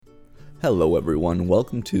Hello everyone,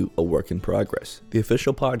 welcome to A Work in Progress, the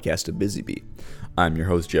official podcast of BusyBee. I'm your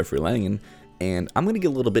host Jeffrey Langen, and I'm going to get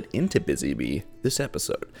a little bit into BusyBee this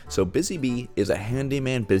episode. So BusyBee is a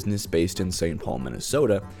handyman business based in St. Paul,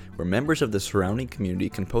 Minnesota, where members of the surrounding community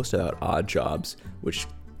can post about odd jobs, which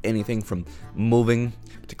anything from moving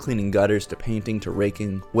to cleaning gutters to painting to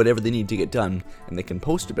raking, whatever they need to get done, and they can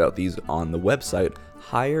post about these on the website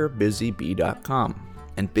hirebusybee.com.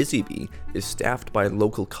 And BusyBee is staffed by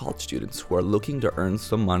local college students who are looking to earn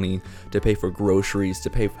some money to pay for groceries, to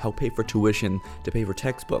help pay for tuition, to pay for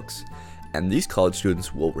textbooks. And these college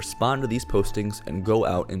students will respond to these postings and go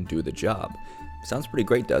out and do the job. Sounds pretty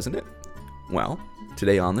great, doesn't it? Well,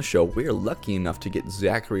 today on the show, we are lucky enough to get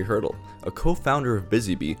Zachary Hurdle, a co-founder of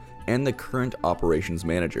BusyBee and the current operations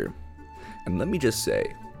manager. And let me just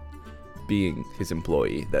say, being his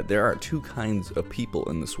employee, that there are two kinds of people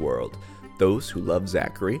in this world: those who love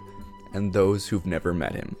Zachary and those who've never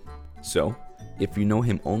met him. So, if you know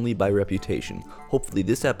him only by reputation, hopefully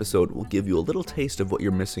this episode will give you a little taste of what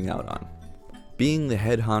you're missing out on. Being the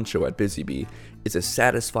head honcho at BusyBee is a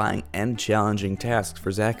satisfying and challenging task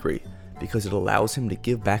for Zachary because it allows him to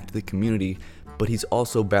give back to the community, but he's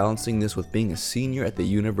also balancing this with being a senior at the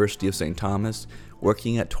University of St. Thomas,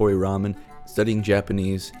 working at Tori Ramen, studying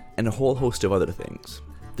Japanese, and a whole host of other things.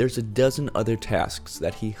 There's a dozen other tasks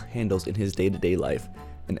that he handles in his day-to-day life,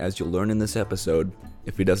 and as you'll learn in this episode,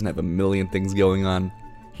 if he doesn't have a million things going on,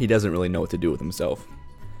 he doesn't really know what to do with himself.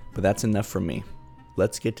 But that's enough from me.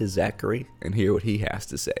 Let's get to Zachary and hear what he has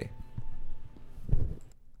to say.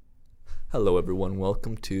 Hello everyone,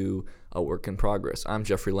 welcome to A Work in Progress. I'm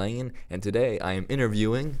Jeffrey Langen, and today I am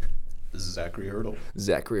interviewing Zachary Hurdle.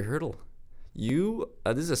 Zachary Hurdle. This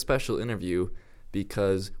is a special interview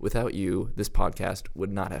because without you, this podcast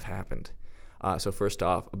would not have happened. So first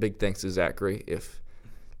off, a big thanks to Zachary. If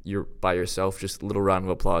you're by yourself, just a little round of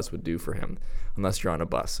applause would do for him, unless you're on a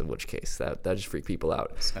bus, in which case that just freak people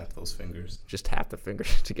out. Snap those fingers. Just tap the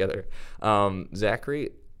fingers together. Zachary,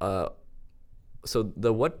 so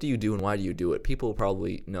the what do you do and why do you do it? People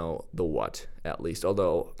probably know the what, at least,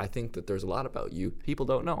 although I think that there's a lot about you people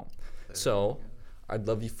don't know. So I'd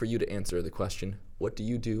love for you to answer the question, what do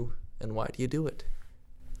you do and why do you do it?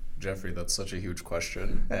 Jeffrey, that's such a huge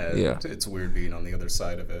question, and It's weird being on the other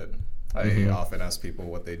side of it. I often ask people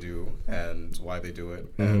what they do and why they do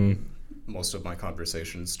it, and most of my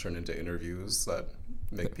conversations turn into interviews that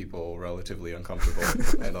make people relatively uncomfortable,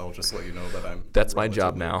 and I'll just let you know that That's my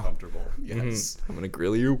job now. Uncomfortable. Yes. I'm going to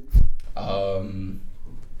grill you.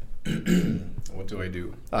 What do I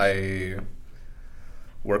do? I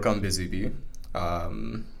work on BusyBee.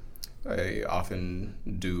 I often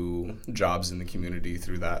do jobs in the community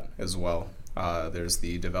through that as well. There's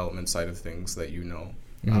the development side of things that you know.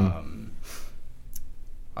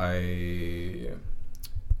 I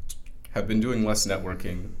have been doing less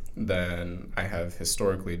networking than I have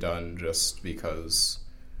historically done just because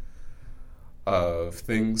of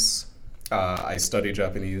things. I study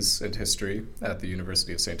Japanese and history at the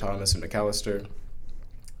University of St. Thomas in McAllister.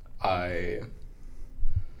 I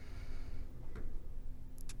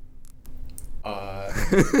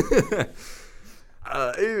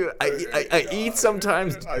eat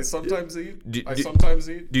sometimes. I sometimes eat.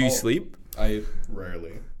 Do you sleep? I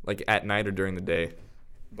rarely. Like at night or during the day?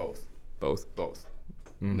 Both. Both.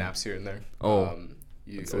 Naps here and there. Are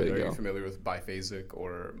you familiar with biphasic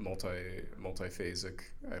or multiphasic?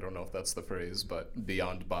 I don't know if that's the phrase, but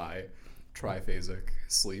beyond bi, triphasic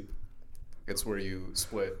sleep. It's where you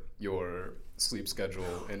split your sleep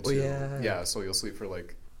schedule into so you'll sleep for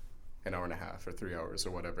like an hour and a half or 3 hours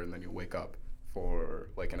or whatever, and then you wake up for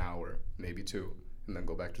like an hour, maybe two, and then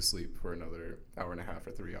go back to sleep for another hour and a half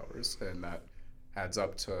or 3 hours, and that adds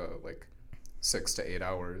up to like 6 to 8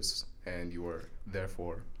 hours, and you are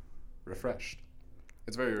therefore refreshed.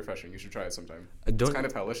 It's very refreshing. You should try it sometime. It's kind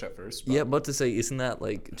of hellish at first. But about to say, isn't that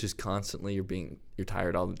like just constantly you're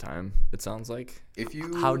tired all the time? It sounds like.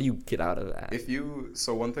 How do you get out of that?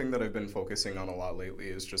 So one thing that I've been focusing on a lot lately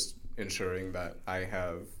is just ensuring that I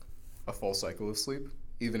have a full cycle of sleep,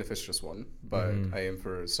 even if it's just one, but I aim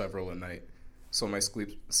for several a night. So my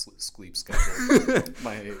sleep schedule,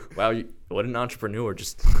 wow, what an entrepreneur,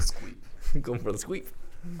 just sleep. Going for the squeak.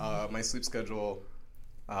 My sleep schedule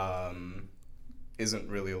isn't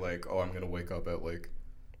really like, I'm going to wake up at like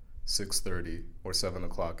 6:30 or 7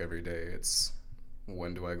 o'clock every day. It's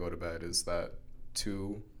when do I go to bed? Is that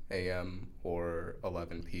 2 a.m. or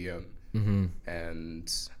 11 p.m.?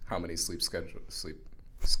 And how many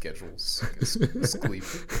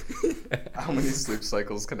how many sleep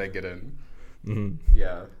cycles can I get in?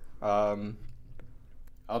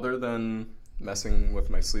 Other than messing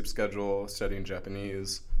with my sleep schedule, studying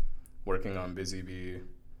Japanese, working on Busy Bee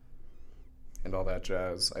and all that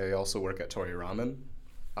jazz. I also work at Tori Ramen.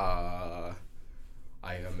 I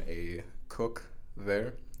am a cook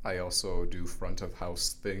there. I also do front of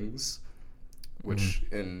house things, which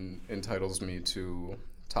entitles me to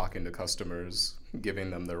talking to customers, giving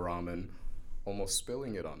them their ramen, almost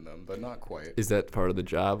spilling it on them, but not quite. Is that part of the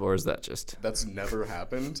job, or is that just... That's never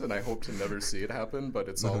happened, and I hope to never see it happen, but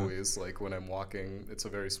it's always like when I'm walking, it's a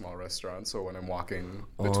very small restaurant, so when I'm walking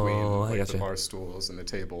between the bar stools and the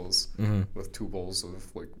tables with 2 bowls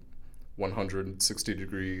of like 160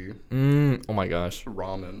 degree oh my gosh,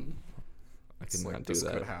 ramen, I could not do this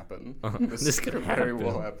that. Could happen. This could very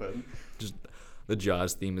well happen. Just the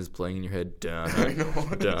Jaws theme is playing in your head. I know.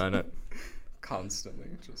 Done. Constantly,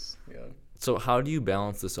 just So how do you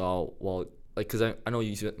balance this all while, like, because I know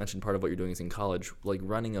you mentioned part of what you're doing is in college, like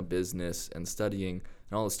running a business and studying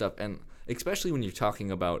and all this stuff, and especially when you're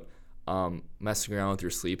talking about messing around with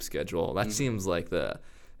your sleep schedule, that seems like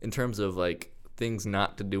in terms of like things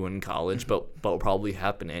not to do in college, but will probably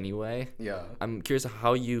happen anyway. Yeah. I'm curious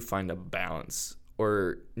how you find a balance,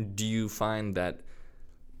 or do you find that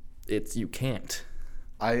you can't?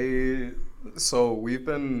 So we've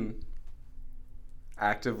been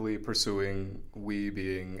actively pursuing, we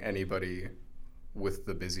being anybody with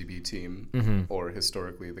the Busy Bee team or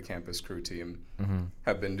historically the Campus Crew team,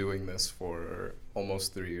 have been doing this for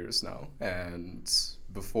almost 3 years now. And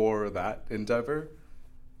before that endeavor,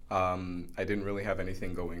 I didn't really have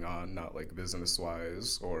anything going on, not like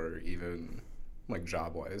business-wise or even like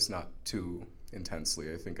job-wise, not too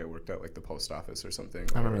intensely. I think I worked at like the post office or something.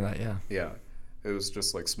 I remember that, yeah. Yeah, it was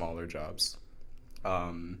just like smaller jobs.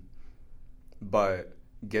 But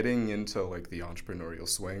getting into like the entrepreneurial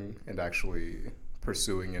swing and actually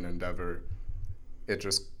pursuing an endeavor, it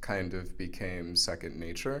just kind of became second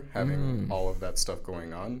nature, having all of that stuff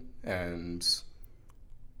going on. And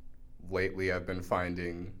lately I've been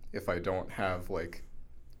finding if I don't have like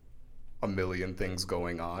a million things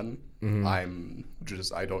going on, I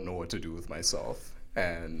don't know what to do with myself.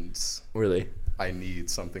 And really, I need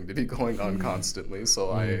something to be going on constantly.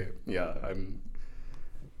 So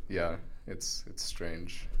it's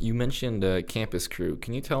strange. You mentioned Campus Crew.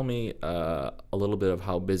 Can you tell me a little bit of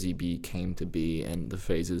how Busy Bee came to be and the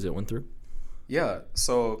phases it went through? Yeah,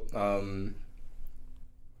 so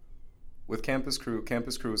with Campus Crew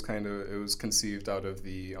was it was conceived out of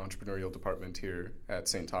the entrepreneurial department here at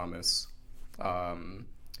St. Thomas. One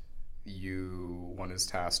is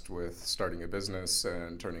tasked with starting a business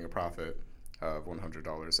and turning a profit of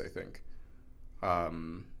 $100, I think.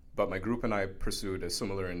 But my group and I pursued a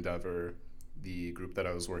similar endeavor. The group that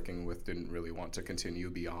I was working with didn't really want to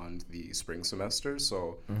continue beyond the spring semester,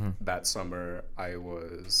 so that summer I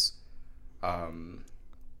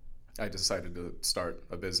decided to start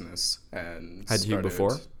a business and Had you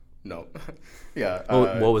before? No. Yeah.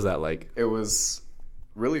 What was that like? It was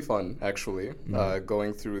really fun, actually,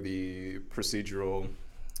 going through the procedural,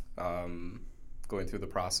 going through the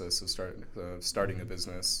process of starting a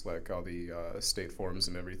business, like all the state forms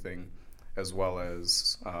and everything, as well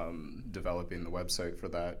as developing the website for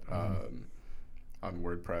that on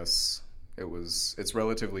WordPress. It's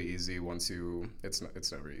relatively easy once it's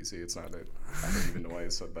never easy. It's not that, I don't even know why I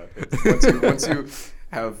said that. Once you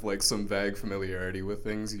have like some vague familiarity with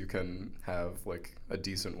things, you can have like a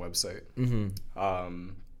decent website.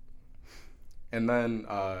 And then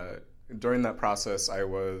during that process, I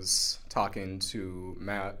was talking to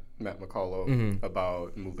Matt McCullough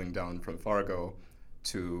about moving down from Fargo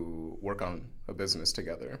to work on a business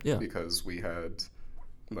together. Yeah. Because we had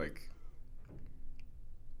like,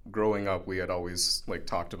 growing up, we had always like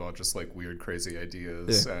talked about just like weird, crazy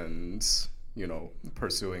ideas and,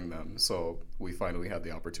 pursuing them. So we finally had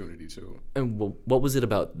the opportunity to. And what was it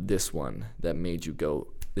about this one that made you go,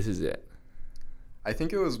 this is it? I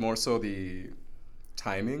think it was more so the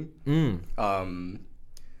timing.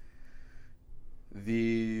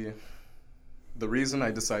 The reason I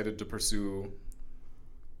decided to pursue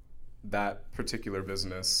that particular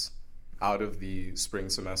business out of the spring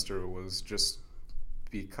semester was just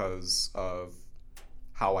because of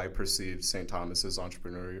how I perceived St. Thomas's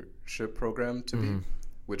entrepreneurship program to be,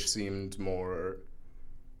 which seemed more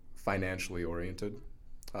financially oriented.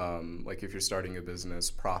 Like if you're starting a business,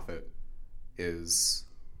 profit is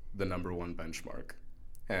the number one benchmark.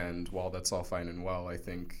 And while that's all fine and well, I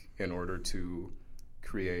think in order to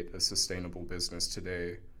create a sustainable business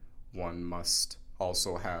today, one must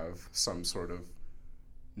also have some sort of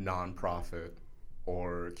nonprofit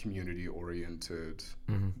or community-oriented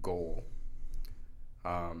goal.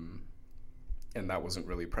 And that wasn't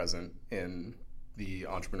really present in the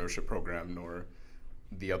entrepreneurship program nor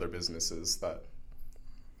the other businesses that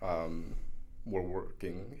were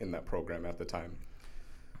working in that program at the time.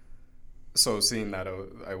 So seeing that,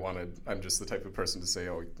 I'm just the type of person to say,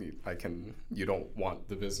 oh, you don't want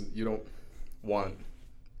the business, you don't want,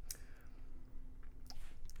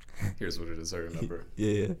 here's what it is, I remember.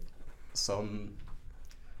 Yeah. Some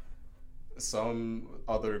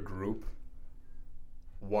other group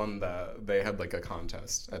won that. They had like a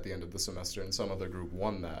contest at the end of the semester, and some other group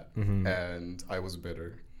won that, and I was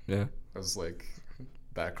bitter. Yeah. I was like,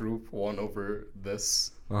 that group won over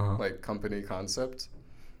this like company concept.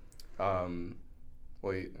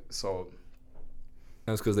 So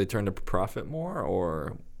That's because they turned to profit more,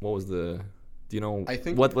 or what was the? Do you know? I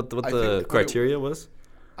think what the criteria was.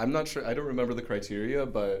 I'm not sure. I don't remember the criteria,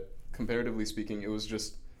 but comparatively speaking, it was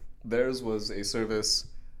just theirs was a service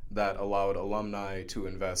that allowed alumni to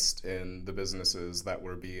invest in the businesses that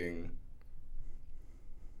were being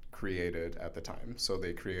created at the time. So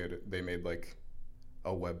they made like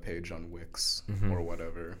a web page on Wix or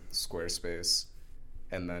whatever, Squarespace,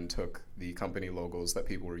 and then took the company logos that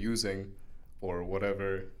people were using or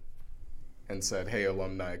whatever and said, hey,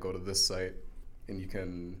 alumni, go to this site and you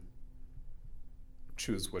can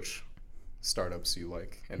choose which startups you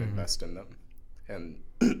like and invest in them. And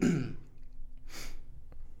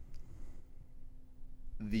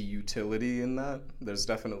the utility in that, there's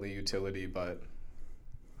definitely utility, but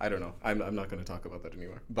I don't know. I'm not going to talk about that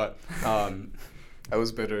anymore. But I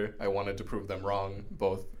was bitter. I wanted to prove them wrong,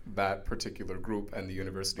 both that particular group and the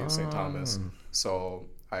University of St. Thomas. So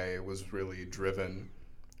I was really driven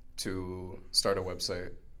to start a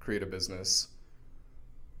website, create a business,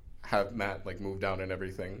 have Matt like move down and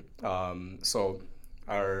everything. So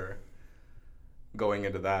going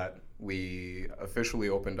into that, we officially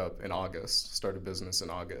opened up in August, started business in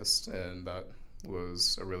August, and that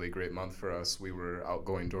was a really great month for us. We were out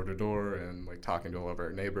going door to door and like talking to all of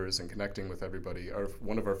our neighbors and connecting with everybody.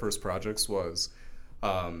 One of our first projects was,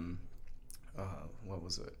 what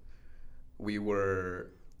was it? We were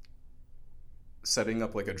setting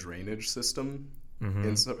up like a drainage system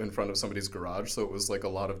in front of somebody's garage. So it was like a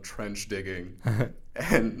lot of trench digging.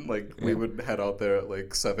 And like we would head out there at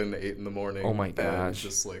like 7, 8 in the morning. Oh my gosh. And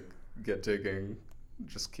just like get digging,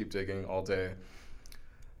 just keep digging all day.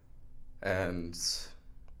 And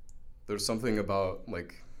there's something about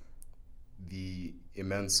like the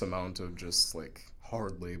immense amount of just like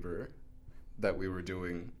hard labor that we were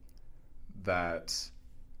doing that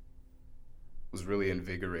was really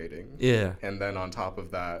invigorating. Yeah. And then on top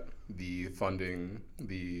of that, the funding,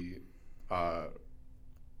 the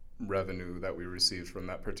revenue that we received from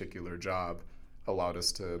that particular job allowed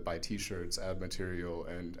us to buy t-shirts, ad material,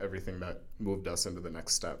 and everything that moved us into the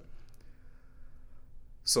next step.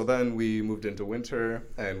 So then we moved into winter,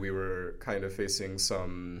 and we were kind of facing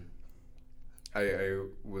some... I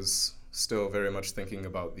was still very much thinking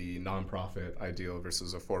about the nonprofit ideal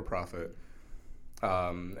versus a for-profit.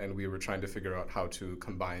 And we were trying to figure out how to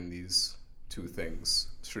combine these two things.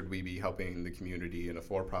 Should we be helping the community in a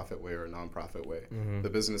for-profit way or a nonprofit way? The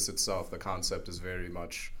business itself, the concept is very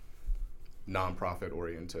much nonprofit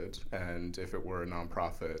oriented. And if it were a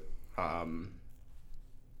nonprofit, I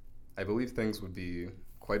believe things would be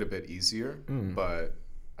quite a bit easier, but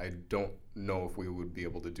I don't know if we would be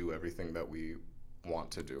able to do everything that we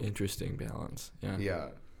want to do. Interesting balance. Yeah.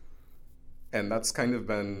 And that's kind of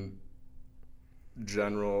been the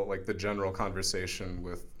general conversation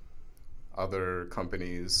with other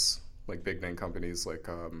companies, like big name companies like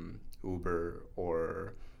Uber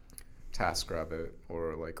or TaskRabbit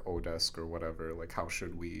or like Odesk or whatever. Like, how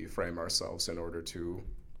should we frame ourselves in order to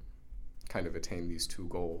kind of attain these two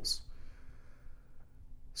goals?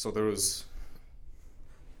 So there was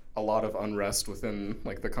a lot of unrest within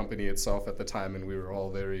like the company itself at the time, and we were all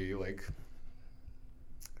very like,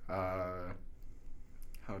 how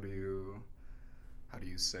do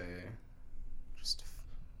you say, just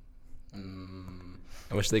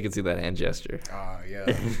I wish they could see that hand gesture.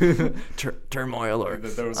 Yeah. Turmoil or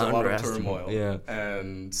there was a unrest. lot of turmoil. Yeah.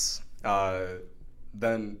 And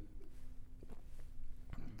then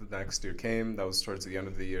the next year came. That was towards the end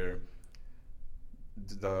of the year.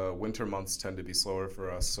 The winter months tend to be slower for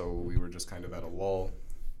us, so we were just kind of at a lull.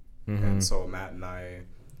 And so Matt and I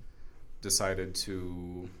decided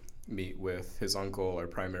to meet with his uncle, our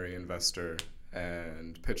primary investor,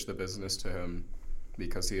 and pitch the business to him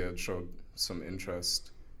because he had showed some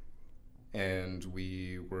interest. And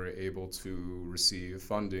we were able to receive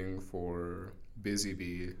funding for Busy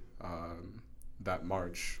Bee that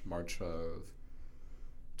March of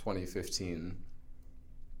 2015.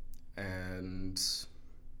 And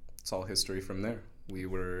it's all history from there. We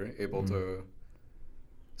were able to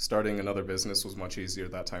starting another business was much easier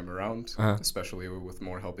that time around, especially with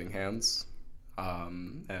more helping hands,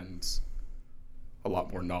 and a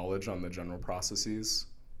lot more knowledge on the general processes.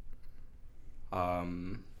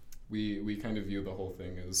 We kind of view the whole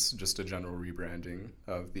thing as just a general rebranding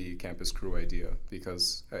of the campus crew idea,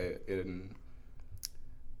 because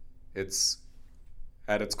it's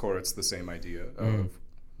at its core, it's the same idea of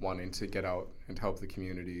wanting to get out and help the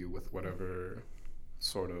community with whatever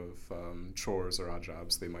sort of chores or odd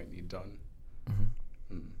jobs they might need done.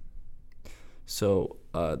 So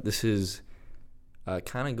this is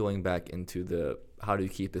kind of going back into the how do you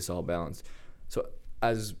keep this all balanced. So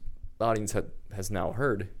as the audience has now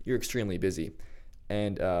heard, you're extremely busy.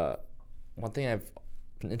 And one thing I've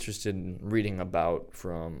been interested in reading about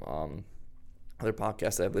from other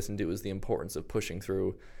podcasts that I've listened to is the importance of pushing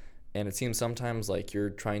through. And it seems sometimes like you're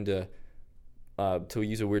trying to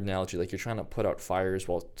use a weird analogy, like you're trying to put out fires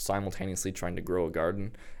while simultaneously trying to grow a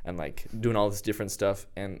garden and like doing all this different stuff.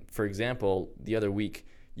 And for example, the other week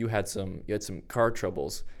you had some car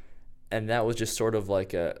troubles, and that was just sort of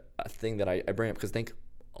like a thing that I bring up because I think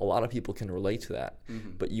a lot of people can relate to that.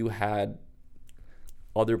 But you had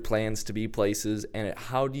other plans to be places, and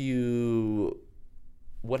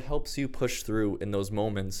what helps you push through in those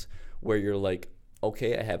moments where you're like,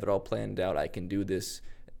 okay, I have it all planned out, I can do this,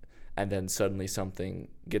 and then suddenly something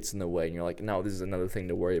gets in the way and you're like, no, this is another thing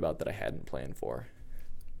to worry about that I hadn't planned for?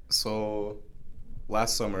 So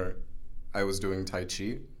last summer I was doing Tai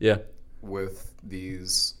Chi with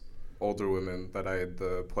these older women that I had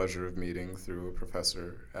the pleasure of meeting through a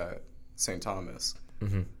professor at St. Thomas.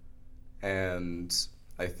 And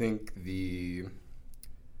I think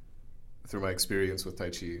through my experience with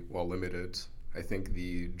Tai Chi, while limited, I think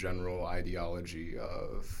the general ideology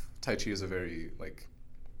of Tai Chi is a very like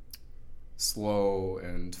slow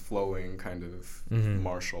and flowing kind of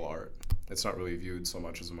martial art. It's not really viewed so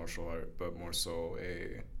much as a martial art, but more so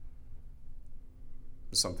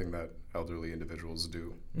something that elderly individuals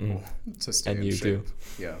do to stay in shape. And you do.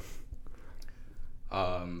 Yeah.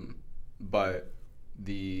 But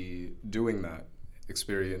doing that,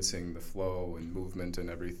 experiencing the flow and movement and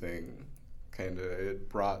everything, it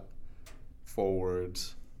brought forward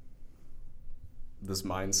this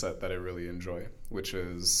mindset that I really enjoy, which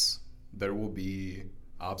is there will be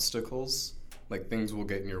obstacles, like things will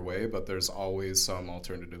get in your way, but there's always some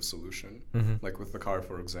alternative solution. Like with the car,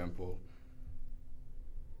 for example,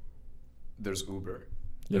 there's Uber,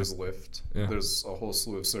 there's Lyft, there's a whole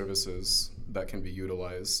slew of services that can be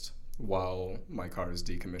utilized while my car is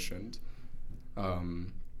decommissioned.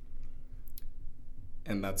 And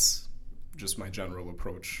that's just my general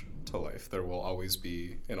approach to life. There will always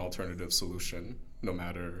be an alternative solution, no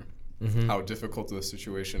matter how difficult the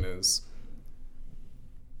situation is.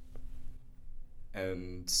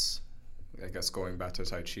 And I guess going back to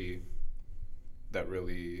Tai Chi, that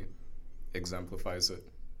really exemplifies it.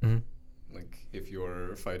 Like if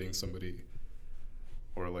you're fighting somebody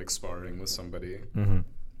or like sparring with somebody,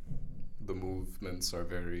 the movements are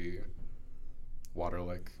very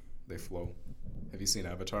water-like. They flow. Have you seen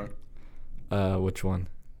Avatar? Which one?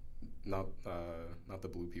 Not the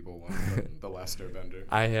blue people one, but The Last Airbender.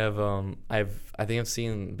 I have I think I've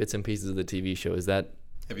seen bits and pieces of the TV show. Is that?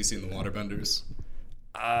 Have you seen The Waterbenders?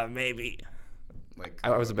 Maybe. Like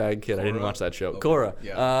I was a bad kid. Korra? I didn't watch that show. Okay. Korra.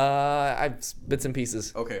 Yeah. I've bits and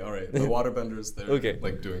pieces. Okay, all right. The Waterbenders, they're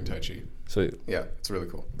like doing Tai Chi. Sweet. Yeah, it's really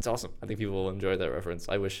cool. It's awesome. I think people will enjoy that reference.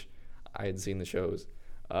 I wish I had seen the shows.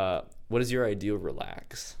 What is your ideal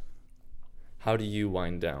relax? How do you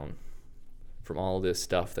wind down from all this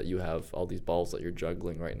stuff that you have, all these balls that you're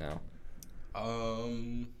juggling right now?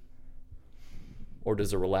 Or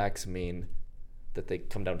does a relax mean that they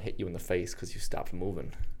come down and hit you in the face because you stopped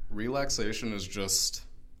moving? Relaxation is just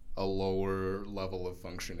a lower level of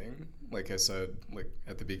functioning. Like I said, like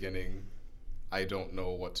at the beginning, I don't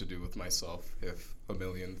know what to do with myself if a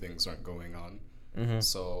million things aren't going on.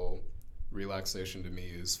 So relaxation to me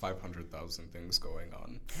is 500,000 things going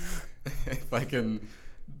on. If I can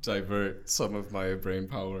divert some of my brain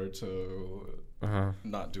power to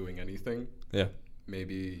not doing anything.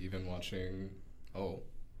 Maybe even watching,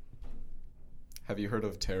 have you heard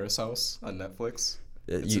of Terrace House on Netflix?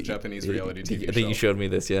 It's a Japanese reality TV show. I think you showed me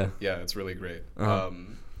this, yeah. Yeah, it's really great.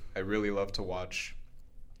 I really love to watch.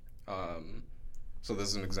 So this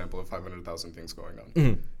is an example of 500,000 things going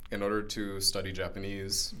on. In order to study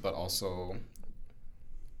Japanese, but also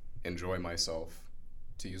enjoy myself,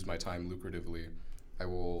 to use my time lucratively, I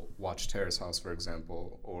will watch Terrace House, for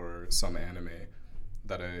example, or some anime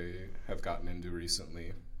that I have gotten into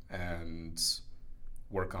recently, and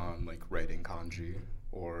work on like writing kanji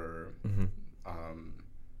or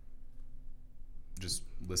just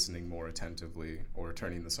listening more attentively or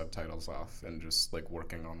turning the subtitles off and just like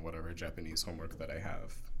working on whatever Japanese homework that I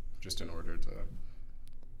have, just in order to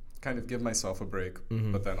kind of give myself a break,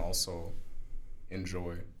 but then also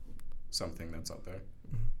enjoy something that's out there.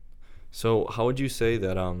 So how would you say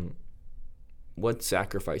that, what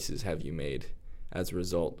sacrifices have you made as a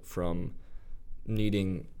result from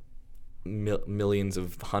needing millions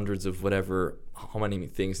of hundreds of whatever, how many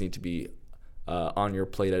things need to be on your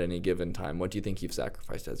plate at any given time? What do you think you've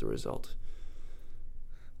sacrificed as a result?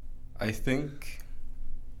 I think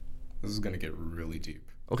this is going to get really deep.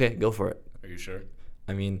 Okay, go for it. Are you sure?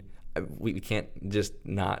 I mean, we can't just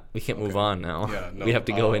we can't move on now. Yeah, no, we have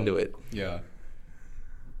to go into it. Yeah.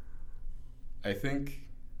 I think,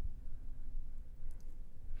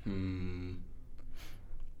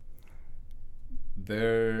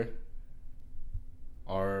 there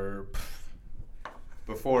are,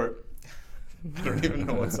 before, I don't even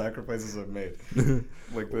know what sacrifices I've made.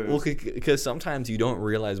 Well, because sometimes you don't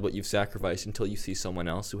realize what you've sacrificed until you see someone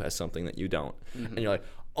else who has something that you don't. And you're like,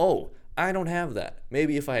 oh, I don't have that.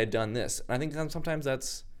 Maybe if I had done this. And I think sometimes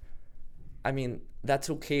that's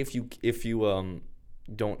okay if you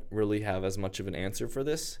don't really have as much of an answer for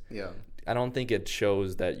this. Yeah. I don't think it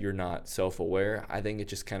shows that you're not self-aware. I think it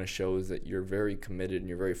just kind of shows that you're very committed and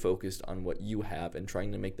you're very focused on what you have and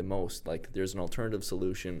trying to make the most. Like, there's an alternative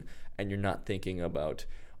solution, and you're not thinking about,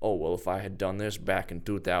 oh, well, if I had done this back in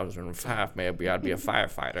 2005, maybe I'd be a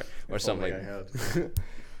firefighter or something.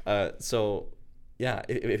 So, yeah,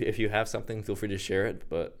 if you have something, feel free to share it.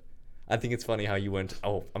 But I think it's funny how you went,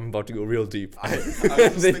 oh, I'm about to go real deep. I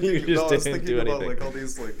was thinking about like all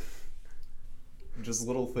these like just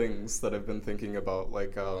little things that I've been thinking about,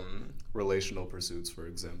 like relational pursuits, for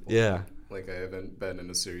example. Yeah. Like I haven't been in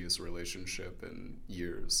a serious relationship in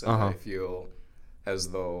years, and I feel as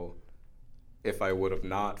though if I would have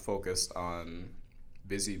not focused on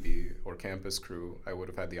Busy Bee or Campus Crew, I would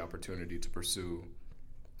have had the opportunity to pursue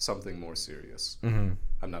something more serious. I'm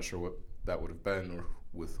not sure what that would have been or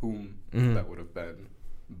with whom that would have been,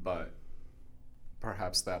 but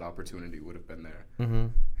perhaps that opportunity would have been there.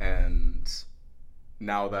 And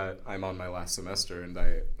now that I'm on my last semester and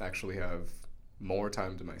I actually have more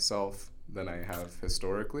time to myself than I have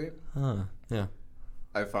historically,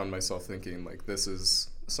 I found myself thinking, like, this is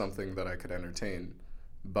something that I could entertain,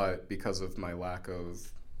 but because of my lack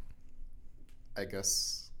of, I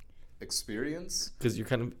guess, experience, because you've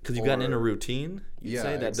gotten in a routine,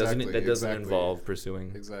 say that doesn't involve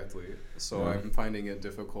pursuing. Exactly. So I'm finding it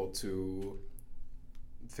difficult to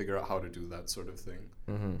figure out how to do that sort of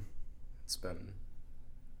thing. It's been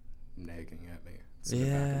nagging at me.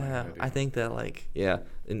 Yeah, I think that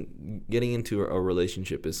and getting into a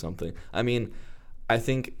relationship is something. I mean, I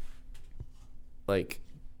think like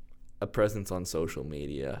a presence on social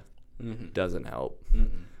media doesn't help.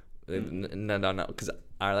 No, because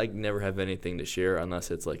I never have anything to share unless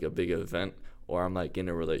it's like a big event or I'm like in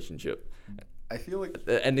a relationship. I feel like,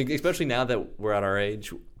 and especially now that we're at our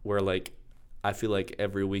age, where like I feel like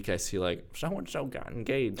every week I see like so and so got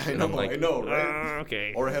engaged. I know, right?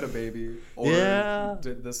 Okay. Or had a baby. Or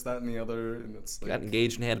did this, that, and the other, and it's like got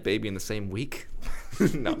engaged and had a baby in the same week.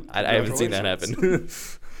 No, I haven't seen that happen.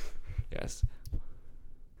 Yes.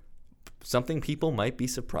 Something people might be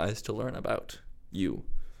surprised to learn about you.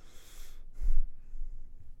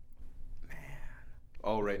 Man.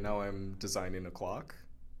 Oh, right now I'm designing a clock,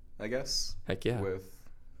 I guess. Heck yeah. With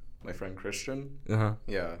my friend Christian.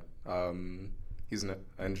 Yeah. He's an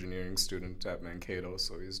engineering student at Mankato,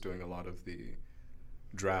 so he's doing a lot of the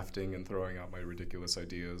drafting and throwing out my ridiculous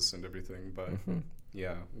ideas and everything. But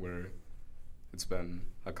yeah, it's been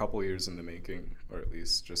a couple years in the making, or at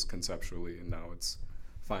least just conceptually, and now it's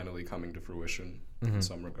finally coming to fruition in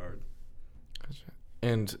some regard.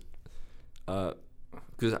 And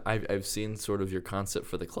because I've seen sort of your concept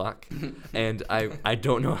for the clock, and I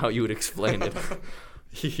don't know how you would explain it.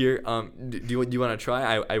 Here, do you want to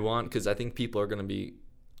try? I want, because I think people are going to be,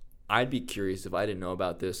 I'd be curious if I didn't know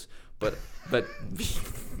about this, but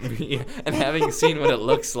and having seen what it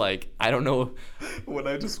looks like, I don't know. When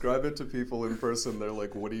I describe it to people in person, they're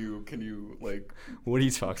like, what are you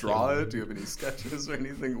talking draw about? It? Do you have any sketches or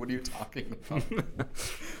anything? What are you talking about?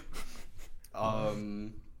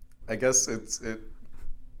 I guess it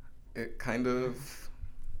kind of,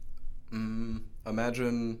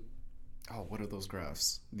 imagine, what are those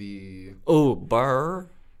graphs? They're bar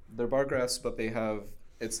graphs, but they have,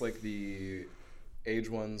 it's like the age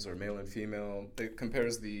ones are male and female. It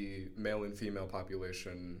compares the male and female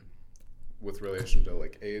population with relation to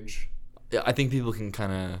like age. Yeah, I think people can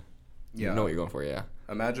kind of know what you're going for, yeah.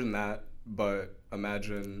 Imagine that, but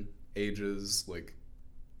imagine ages like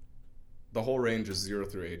the whole range is 0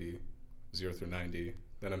 through 80, 0 through 90.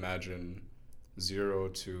 Then imagine 0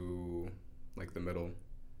 to like the middle,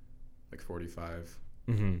 like 45.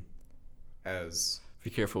 Mm-hmm. As be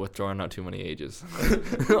careful with throwing out too many ages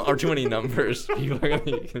or too many numbers. People are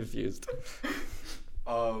gonna be confused.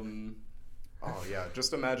 Oh yeah,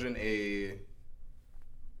 just imagine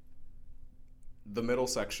the middle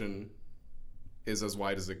section is as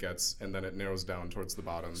wide as it gets, and then it narrows down towards the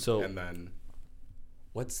bottom. So and then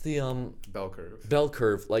what's the bell curve? Bell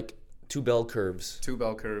curve, like two bell curves. Two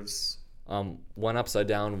bell curves. One upside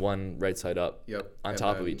down, one right side up. Yep. On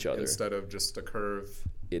top of each other. Instead of just a curve,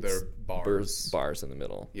 it's there are bars in the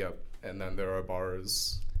middle. Yep. And then there are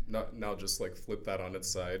bars. Now just like flip that on its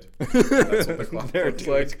side. That's what the clock looks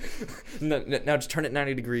like. Now just turn it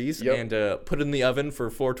 90 degrees Yep. and put it in the oven for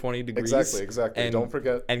 420 degrees. Exactly. And don't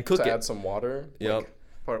forget cook to add some water. Yep. Like,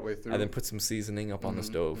 partway through. And then put some seasoning up on the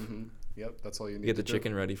stove. Mm-hmm. Yep. That's all you need. You get the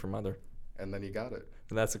chicken ready for mother. And then you got it.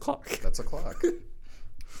 And that's a clock. That's a clock.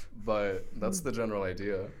 But that's the general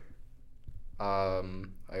idea.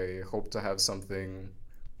 I hope to have something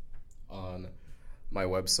on my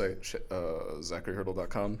website,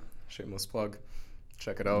 zacharyhurdle.com. Shameless plug.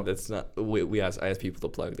 Check it out. That's not. I ask people to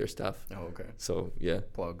plug their stuff. Oh, okay. So yeah.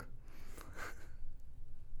 Plug.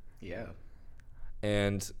 Yeah.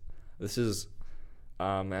 And this is.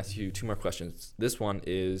 I'm ask you two more questions. This one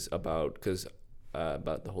is about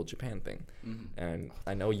the whole Japan thing. Mm-hmm. And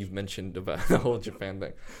I know you've mentioned about the whole Japan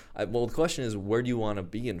thing. Well, the question is, where do you want to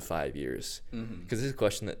be in 5 years? Because this is a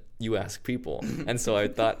question that you ask people. And so I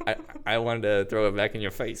thought I wanted to throw it back in your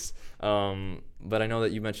face. But I know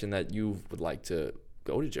that you mentioned that you would like to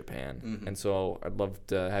go to Japan. Mm-hmm. And so I'd love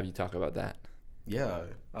to have you talk about that. Yeah.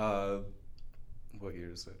 What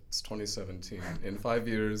year is it? It's 2017. In 5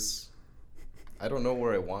 years, I don't know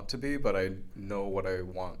where I want to be, but I know what I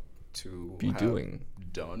want to be doing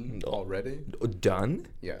done already. Done?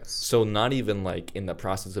 Yes. So not even like in the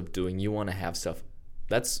process of doing, you want to have stuff.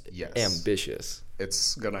 That's ambitious.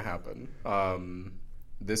 It's gonna happen.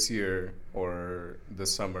 This year or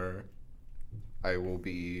this summer, I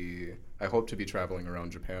hope to be traveling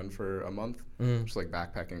around Japan for a month. Just like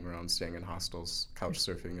backpacking around, staying in hostels, couch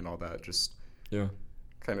surfing and all that. Just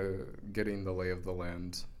kind of getting the lay of the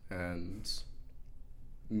land and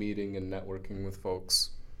meeting and networking with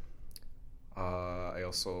folks. I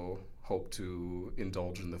also hope to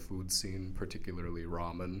indulge in the food scene, particularly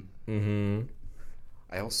ramen.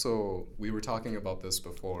 We were talking about this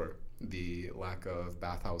before, the lack of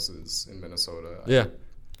bathhouses in Minnesota. Yeah. I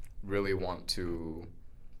really want to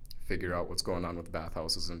figure out what's going on with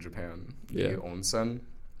bathhouses in Japan. The onsen.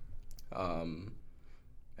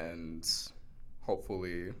 And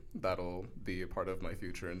hopefully that'll be a part of my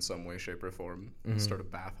future in some way, shape, or form. Start a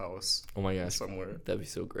bathhouse. Oh my gosh. Somewhere. That'd be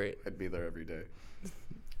so great. I'd be there every day.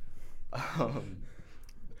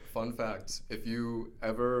 Fun fact, if you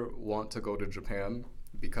ever want to go to Japan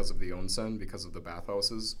because of the onsen, because of the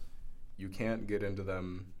bathhouses, you can't get into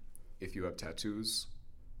them if you have tattoos,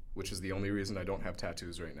 which is the only reason I don't have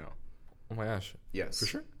tattoos right now. Oh my gosh. Yes. For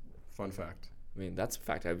sure. Fun fact. I mean, that's a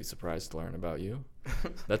fact I'd be surprised to learn about you.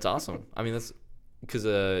 That's awesome. I mean, that's because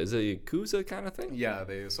is it a Yakuza kind of thing? Yeah,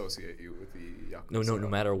 they associate you with the Yakuza. No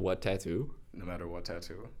matter what tattoo. No matter what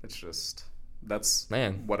tattoo. It's just, that's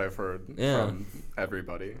Man. what I've heard from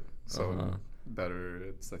everybody. So Uh-huh.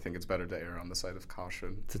 I think it's better to err on the side of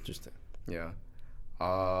caution. It's interesting. Yeah.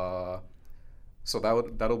 So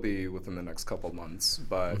that'll be within the next couple months.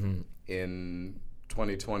 But in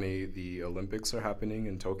 2020, the Olympics are happening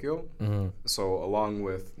in Tokyo. So along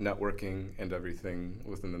with networking and everything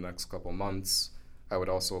within the next couple months, I would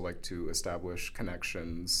also like to establish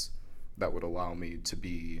connections that would allow me to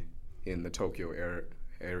be in the Tokyo era.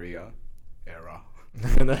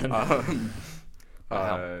 And then,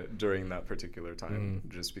 during that particular time,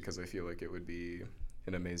 just because I feel like it would be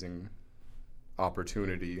an amazing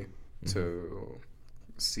opportunity to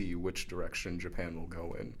see which direction Japan will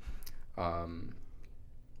go in.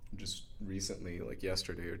 Just recently, like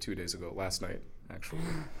yesterday or 2 days ago, last night actually,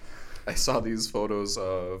 I saw these photos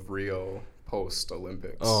of Rio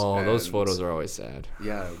post-Olympics. Oh, those photos are always sad.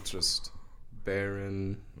 Yeah, just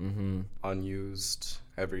barren, unused,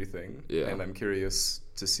 everything. Yeah. And I'm curious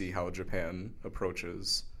to see how Japan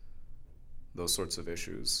approaches those sorts of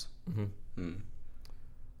issues. Do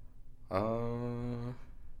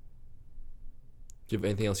you have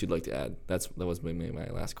anything else you'd like to add? That was my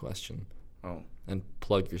last question. Oh. And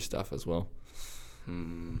plug your stuff as well.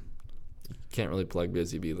 Can't really plug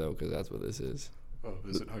Busy Bee though, because that's what this is. Oh,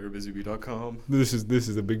 visit hirebusybee.com. This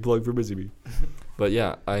is a big plug for Busy Bee. But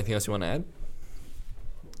yeah, anything else you want to add?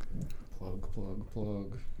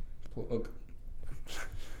 Plug.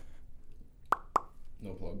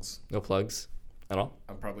 No plugs. No plugs at all?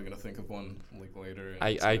 I'm probably going to think of one like later.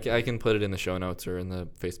 I can put it in the show notes or in the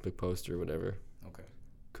Facebook post or whatever. Okay.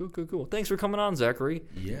 Cool. Thanks for coming on, Zachary.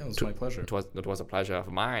 Yeah, it was my pleasure. It was a pleasure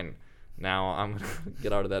of mine. Now I'm going to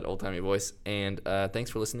get out of that old-timey voice. And thanks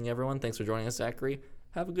for listening, everyone. Thanks for joining us, Zachary.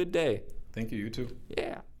 Have a good day. Thank you. You too.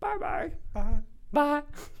 Yeah. Bye-bye. Bye. Bye.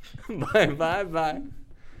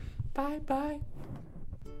 Bye. Bye.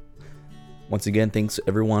 Once again, thanks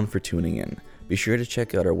everyone for tuning in. Be sure to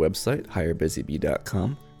check out our website,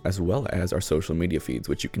 hirebusybee.com, as well as our social media feeds,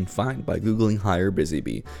 which you can find by Googling Hire Busy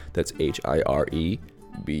Bee. That's HireBusybee.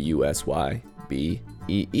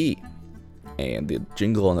 And the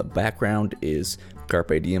jingle in the background is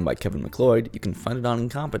Carpe Diem by Kevin McLeod. You can find it on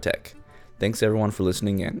Incompetech. Thanks everyone for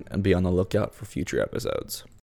listening in, and be on the lookout for future episodes.